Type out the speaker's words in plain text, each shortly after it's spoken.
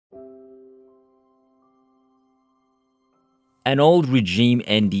An old regime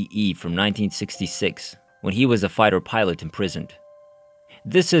NDE from 1966, when he was a fighter pilot imprisoned.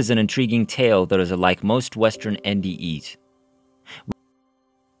 This is an intriguing tale that is like most Western NDEs.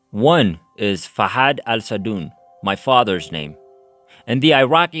 One is Fahad al-Sadoun, my father's name. In the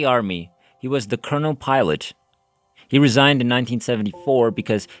Iraqi army, he was the colonel pilot. He resigned in 1974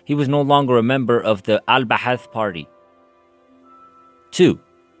 because he was no longer a member of the Al-Ba'ath party. 2.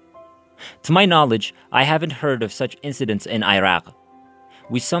 To my knowledge, I haven't heard of such incidents in Iraq.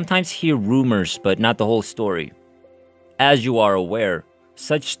 We sometimes hear rumors, but not the whole story. As you are aware,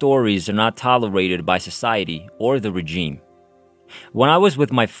 such stories are not tolerated by society or the regime. When I was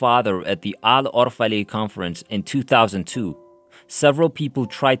with my father at the Al-Orfali conference in 2002, several people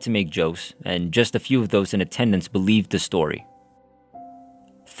tried to make jokes, and just a few of those in attendance believed the story.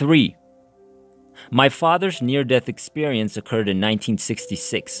 3. My father's near-death experience occurred in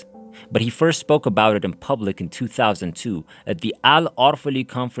 1966, but he first spoke about it in public in 2002 at the Al-Orfali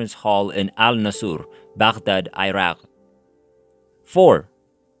Conference Hall in Al-Nasur, Baghdad, Iraq. 4.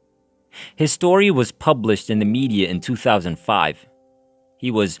 His story was published in the media in 2005.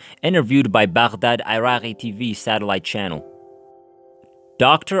 He was interviewed by Baghdad Iraqi TV satellite channel.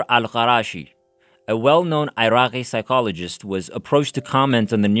 Dr. Al-Qarashi, a well-known Iraqi psychologist, was approached to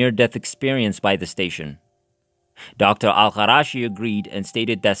comment on the near-death experience by the station. Dr. Al-Qarashi agreed and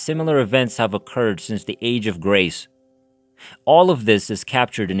stated that similar events have occurred since the Age of Grace. All of this is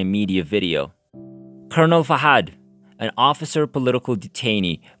captured in a media video. Colonel Fahad, an officer political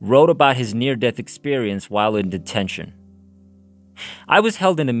detainee, wrote about his near-death experience while in detention. I was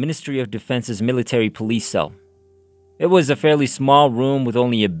held in the Ministry of Defense's military police cell. It was a fairly small room with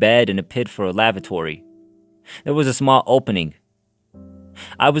only a bed and a pit for a lavatory. There was a small opening.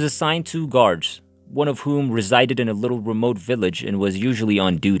 I was assigned 2 guards, one of whom resided in a little remote village and was usually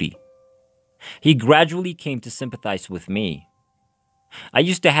on duty. He gradually came to sympathize with me. I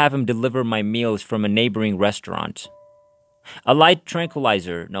used to have him deliver my meals from a neighboring restaurant. A light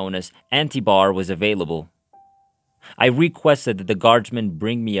tranquilizer known as Antibar was available. I requested that the guardsman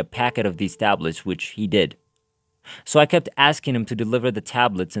bring me a packet of these tablets, which he did. So I kept asking him to deliver the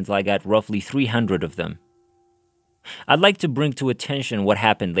tablets until I got roughly 300 of them. I'd like to bring to attention what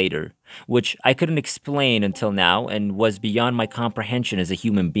happened later, which I couldn't explain until now and was beyond my comprehension as a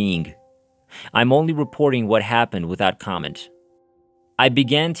human being. I'm only reporting what happened without comment. I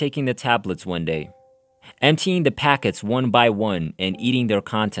began taking the tablets one day, emptying the packets one by one and eating their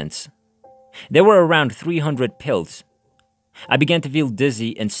contents. There were around 300 pills. I began to feel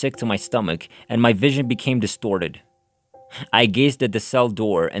dizzy and sick to my stomach, and my vision became distorted. I gazed at the cell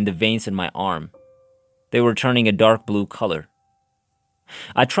door and the veins in my arm. They were turning a dark blue color.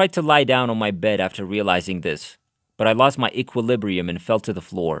 I tried to lie down on my bed after realizing this, but I lost my equilibrium and fell to the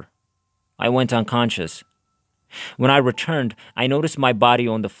floor. I went unconscious. When I returned, I noticed my body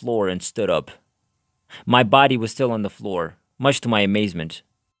on the floor and stood up. My body was still on the floor, much to my amazement.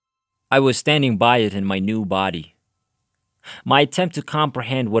 I was standing by it in my new body. My attempt to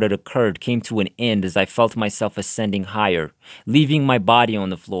comprehend what had occurred came to an end as I felt myself ascending higher, leaving my body on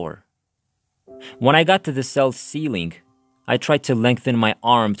the floor. When I got to the cell's ceiling, I tried to lengthen my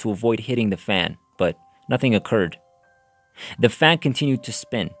arm to avoid hitting the fan, but nothing occurred. The fan continued to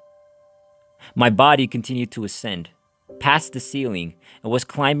spin. My body continued to ascend, past the ceiling, and was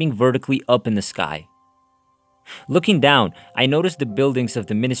climbing vertically up in the sky. Looking down, I noticed the buildings of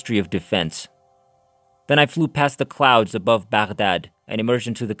the Ministry of Defense. Then I flew past the clouds above Baghdad and emerged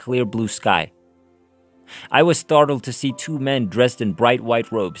into the clear blue sky. I was startled to see 2 men dressed in bright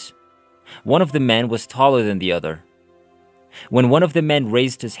white robes. One of the men was taller than the other. When one of the men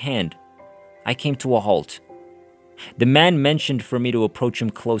raised his hand, I came to a halt. The man mentioned for me to approach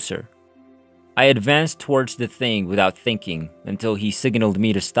him closer. I advanced towards the thing without thinking until he signaled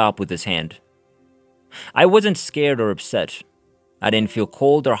me to stop with his hand. I wasn't scared or upset. I didn't feel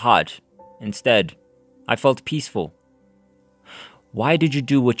cold or hot. Instead, I felt peaceful. "Why did you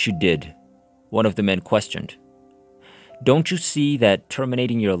do what you did?" one of the men questioned. "Don't you see that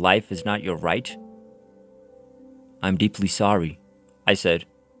terminating your life is not your right?" "I'm deeply sorry," I said.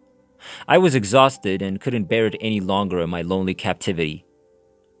 I was exhausted and couldn't bear it any longer in my lonely captivity.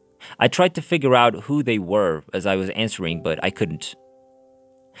 I tried to figure out who they were as I was answering, but I couldn't.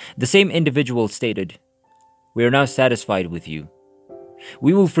 The same individual stated, "We are now satisfied with you.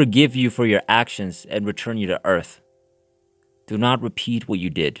 We will forgive you for your actions and return you to Earth. Do not repeat what you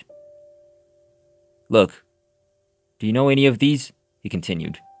did." "Look, do you know any of these?" he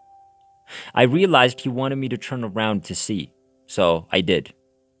continued. I realized he wanted me to turn around to see, so I did.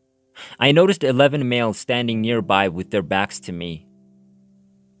 I noticed 11 males standing nearby with their backs to me.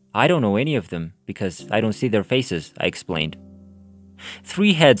 "I don't know any of them because I don't see their faces," I explained.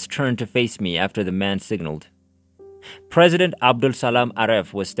 Three heads turned to face me after the man signaled. President Abdul Salam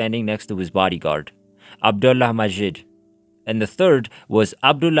Aref was standing next to his bodyguard, Abdullah Majid, and the third was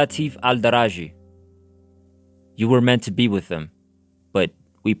Abdul Latif al-Daraji. You were meant to be with them, but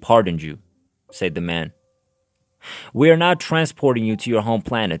we pardoned you, said the man. We are now transporting you to your home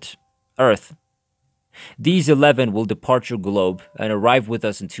planet, Earth. These 11 will depart your globe and arrive with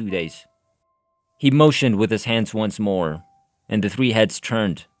us in 2 days. He motioned with his hands once more, and the three heads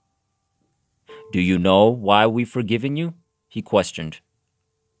turned. Do you know why we've forgiven you? He questioned.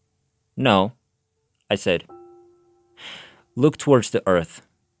 No, I said. Look towards the Earth,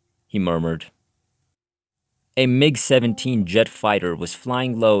 he murmured. A MiG-17 jet fighter was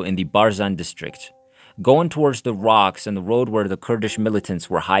flying low in the Barzan district, going towards the rocks and the road where the Kurdish militants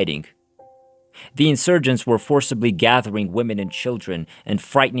were hiding. The insurgents were forcibly gathering women and children and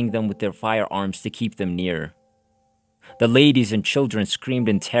frightening them with their firearms to keep them near. The ladies and children screamed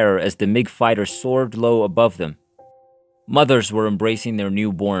in terror as the MiG fighter soared low above them. Mothers were embracing their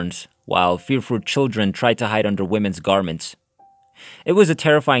newborns, while fearful children tried to hide under women's garments. It was a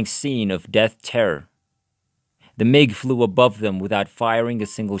terrifying scene of death terror. The MiG flew above them without firing a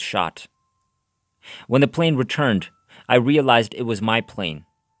single shot. When the plane returned, I realized it was my plane.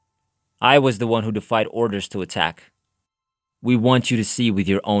 I was the one who defied orders to attack. We want you to see with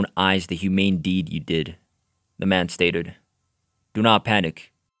your own eyes the humane deed you did, the man stated. Do not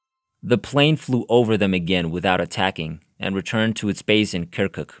panic. The plane flew over them again without attacking and returned to its base in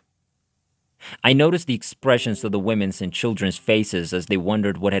Kirkuk. I noticed the expressions of the women's and children's faces as they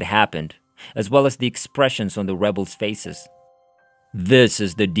wondered what had happened, as well as the expressions on the rebels' faces. This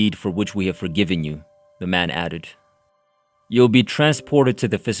is the deed for which we have forgiven you, the man added. You'll be transported to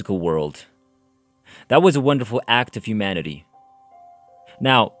the physical world. That was a wonderful act of humanity.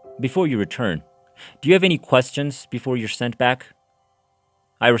 Now, before you return, do you have any questions before you're sent back?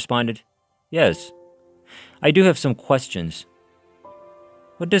 I responded, yes. I do have some questions.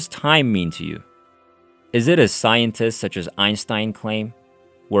 What does time mean to you? Is it as scientists such as Einstein claim,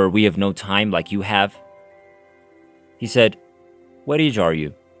 where we have no time like you have? He said, what age are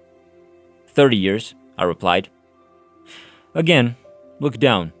you? 30 years, I replied. Again, look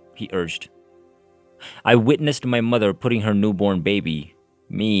down, he urged. I witnessed my mother putting her newborn baby,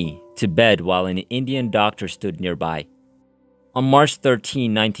 me, to bed while an Indian doctor stood nearby. On March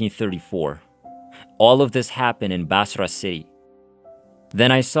 13, 1934, all of this happened in Basra City.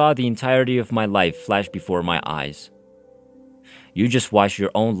 Then I saw the entirety of my life flash before my eyes. You just watched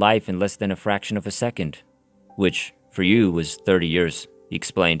your own life in less than a fraction of a second, which, for you, was 30 years, he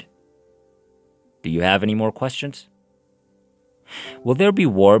explained. Do you have any more questions? Will there be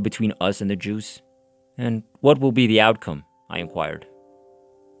war between us and the Jews? And what will be the outcome? I inquired.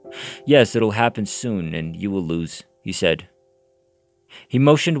 Yes, it'll happen soon, and you will lose, he said. He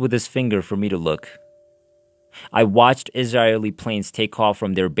motioned with his finger for me to look. I watched Israeli planes take off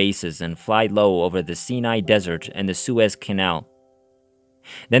from their bases and fly low over the Sinai Desert and the Suez Canal.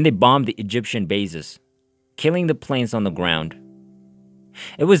 Then they bombed the Egyptian bases, killing the planes on the ground.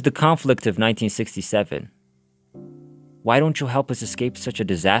 It was the conflict of 1967. Why don't you help us escape such a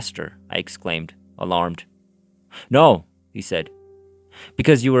disaster? I exclaimed, alarmed. No, he said,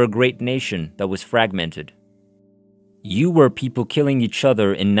 because you were a great nation that was fragmented. You were people killing each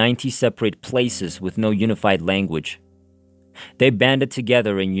other in 90 separate places with no unified language. They banded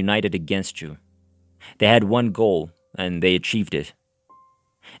together and united against you. They had one goal, and they achieved it.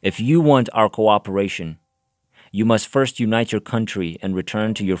 If you want our cooperation, you must first unite your country and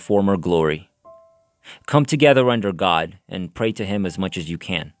return to your former glory. Come together under God and pray to Him as much as you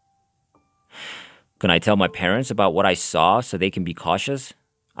can. Can I tell my parents about what I saw so they can be cautious?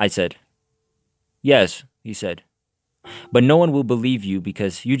 I said. Yes, he said. But no one will believe you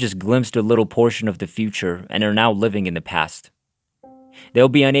because you just glimpsed a little portion of the future and are now living in the past. They'll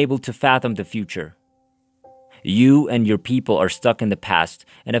be unable to fathom the future. You and your people are stuck in the past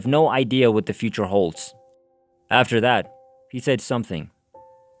and have no idea what the future holds. After that, he said something.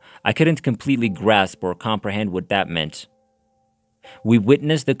 I couldn't completely grasp or comprehend what that meant. We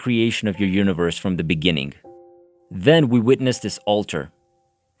witnessed the creation of your universe from the beginning. Then we witnessed this altar.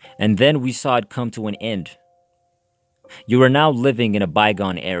 And then we saw it come to an end. You are now living in a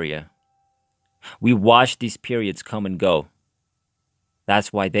bygone area. We watched these periods come and go.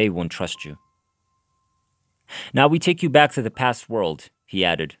 That's why they won't trust you. Now we take you back to the past world, he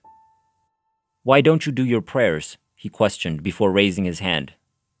added. Why don't you do your prayers? He questioned before raising his hand.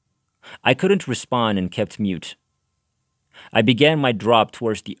 I couldn't respond and kept mute. I began my drop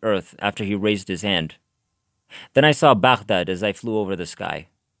towards the earth after he raised his hand. Then I saw Baghdad as I flew over the sky.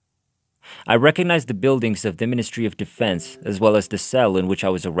 I recognized the buildings of the Ministry of Defense as well as the cell in which I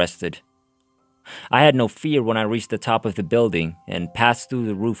was arrested. I had no fear when I reached the top of the building and passed through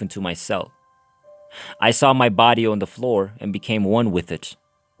the roof into my cell. I saw my body on the floor and became one with it.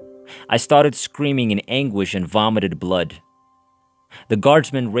 I started screaming in anguish and vomited blood. The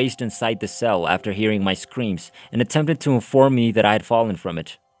guardsmen raced inside the cell after hearing my screams and attempted to inform me that I had fallen from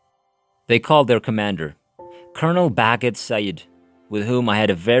it. They called their commander, Colonel Baghet Said, with whom I had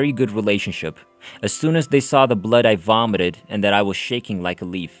a very good relationship, as soon as they saw the blood I vomited and that I was shaking like a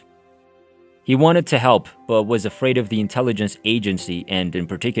leaf. He wanted to help, but was afraid of the intelligence agency and, in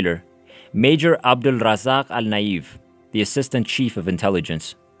particular, Major Abdul Razak al-Naif, the Assistant Chief of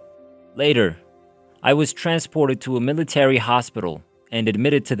Intelligence. Later, I was transported to a military hospital and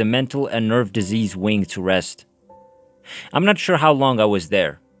admitted to the Mental and Nerve Disease Wing to rest. I'm not sure how long I was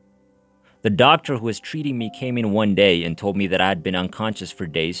there. The doctor who was treating me came in one day and told me that I had been unconscious for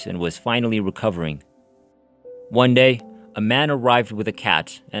days and was finally recovering. One day, a man arrived with a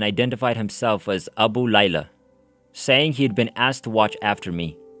cat and identified himself as Abu Layla, saying he had been asked to watch after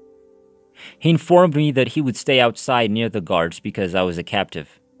me. He informed me that he would stay outside near the guards because I was a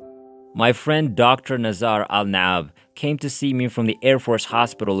captive. My friend Dr. Nazar Al-Naab came to see me from the Air Force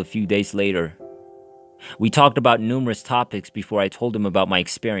Hospital a few days later. We talked about numerous topics before I told him about my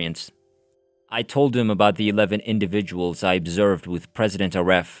experience. I told him about the 11 individuals I observed with President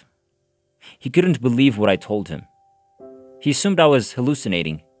Aref. He couldn't believe what I told him. He assumed I was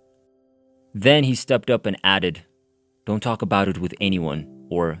hallucinating. Then he stepped up and added, "Don't talk about it with anyone,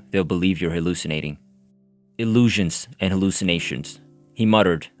 or they'll believe you're hallucinating." Illusions and hallucinations, he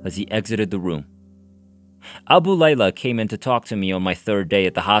muttered as he exited the room. Abu Layla came in to talk to me on my third day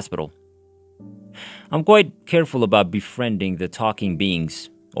at the hospital. "I'm quite careful about befriending the talking beings,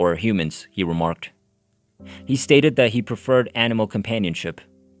 or humans," he remarked. He stated that he preferred animal companionship.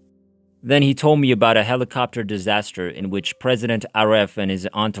 Then he told me about a helicopter disaster in which President Aref and his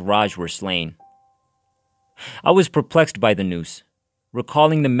entourage were slain. I was perplexed by the news,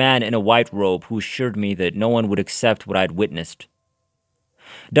 recalling the man in a white robe who assured me that no one would accept what I'd witnessed.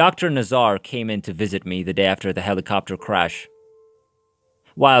 Dr. Nazar came in to visit me the day after the helicopter crash.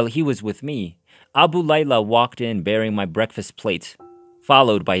 While he was with me, Abu Layla walked in bearing my breakfast plate,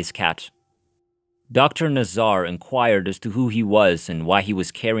 followed by his cat. Dr. Nazar inquired as to who he was and why he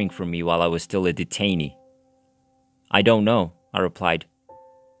was caring for me while I was still a detainee. "I don't know," I replied.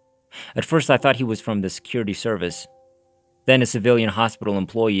 At first I thought he was from the security service, then a civilian hospital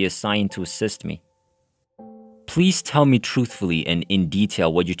employee assigned to assist me. "Please tell me truthfully and in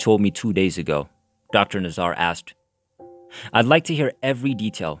detail what you told me 2 days ago," Dr. Nazar asked. "I'd like to hear every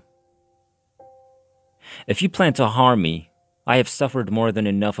detail." "If you plan to harm me, I have suffered more than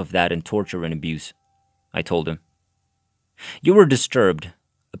enough of that in torture and abuse," I told him. "You were disturbed,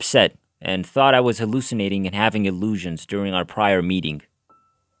 upset, and thought I was hallucinating and having illusions during our prior meeting.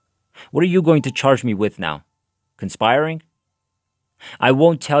 What are you going to charge me with now? Conspiring? I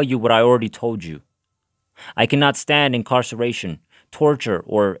won't tell you what I already told you. I cannot stand incarceration, torture,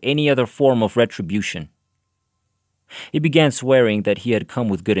 or any other form of retribution." He began swearing that he had come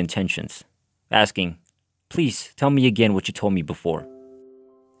with good intentions, asking, "Please tell me again what you told me before."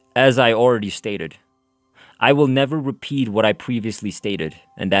 As I already stated, I will never repeat what I previously stated,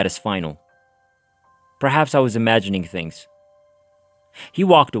 and that is final. Perhaps I was imagining things. He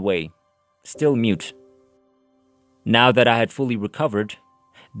walked away, still mute. Now that I had fully recovered,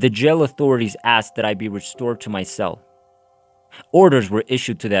 the jail authorities asked that I be restored to my cell. Orders were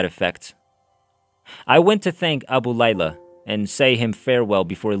issued to that effect. I went to thank Abu Layla and say him farewell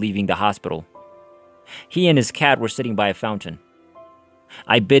before leaving the hospital. He and his cat were sitting by a fountain.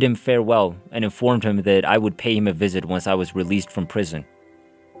 I bid him farewell and informed him that I would pay him a visit once I was released from prison.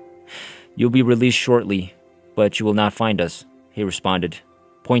 "You'll be released shortly, but you will not find us," he responded,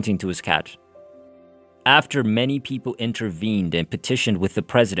 pointing to his cat. After many people intervened and petitioned with the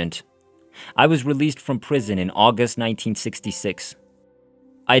president, I was released from prison in August 1966.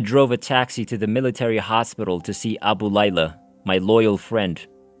 I drove a taxi to the military hospital to see Abu Layla, my loyal friend,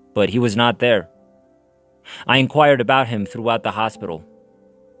 but he was not there. I inquired about him throughout the hospital.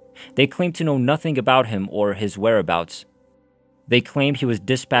 They claimed to know nothing about him or his whereabouts. They claimed he was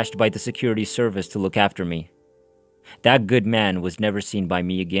dispatched by the security service to look after me. That good man was never seen by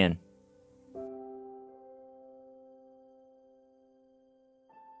me again.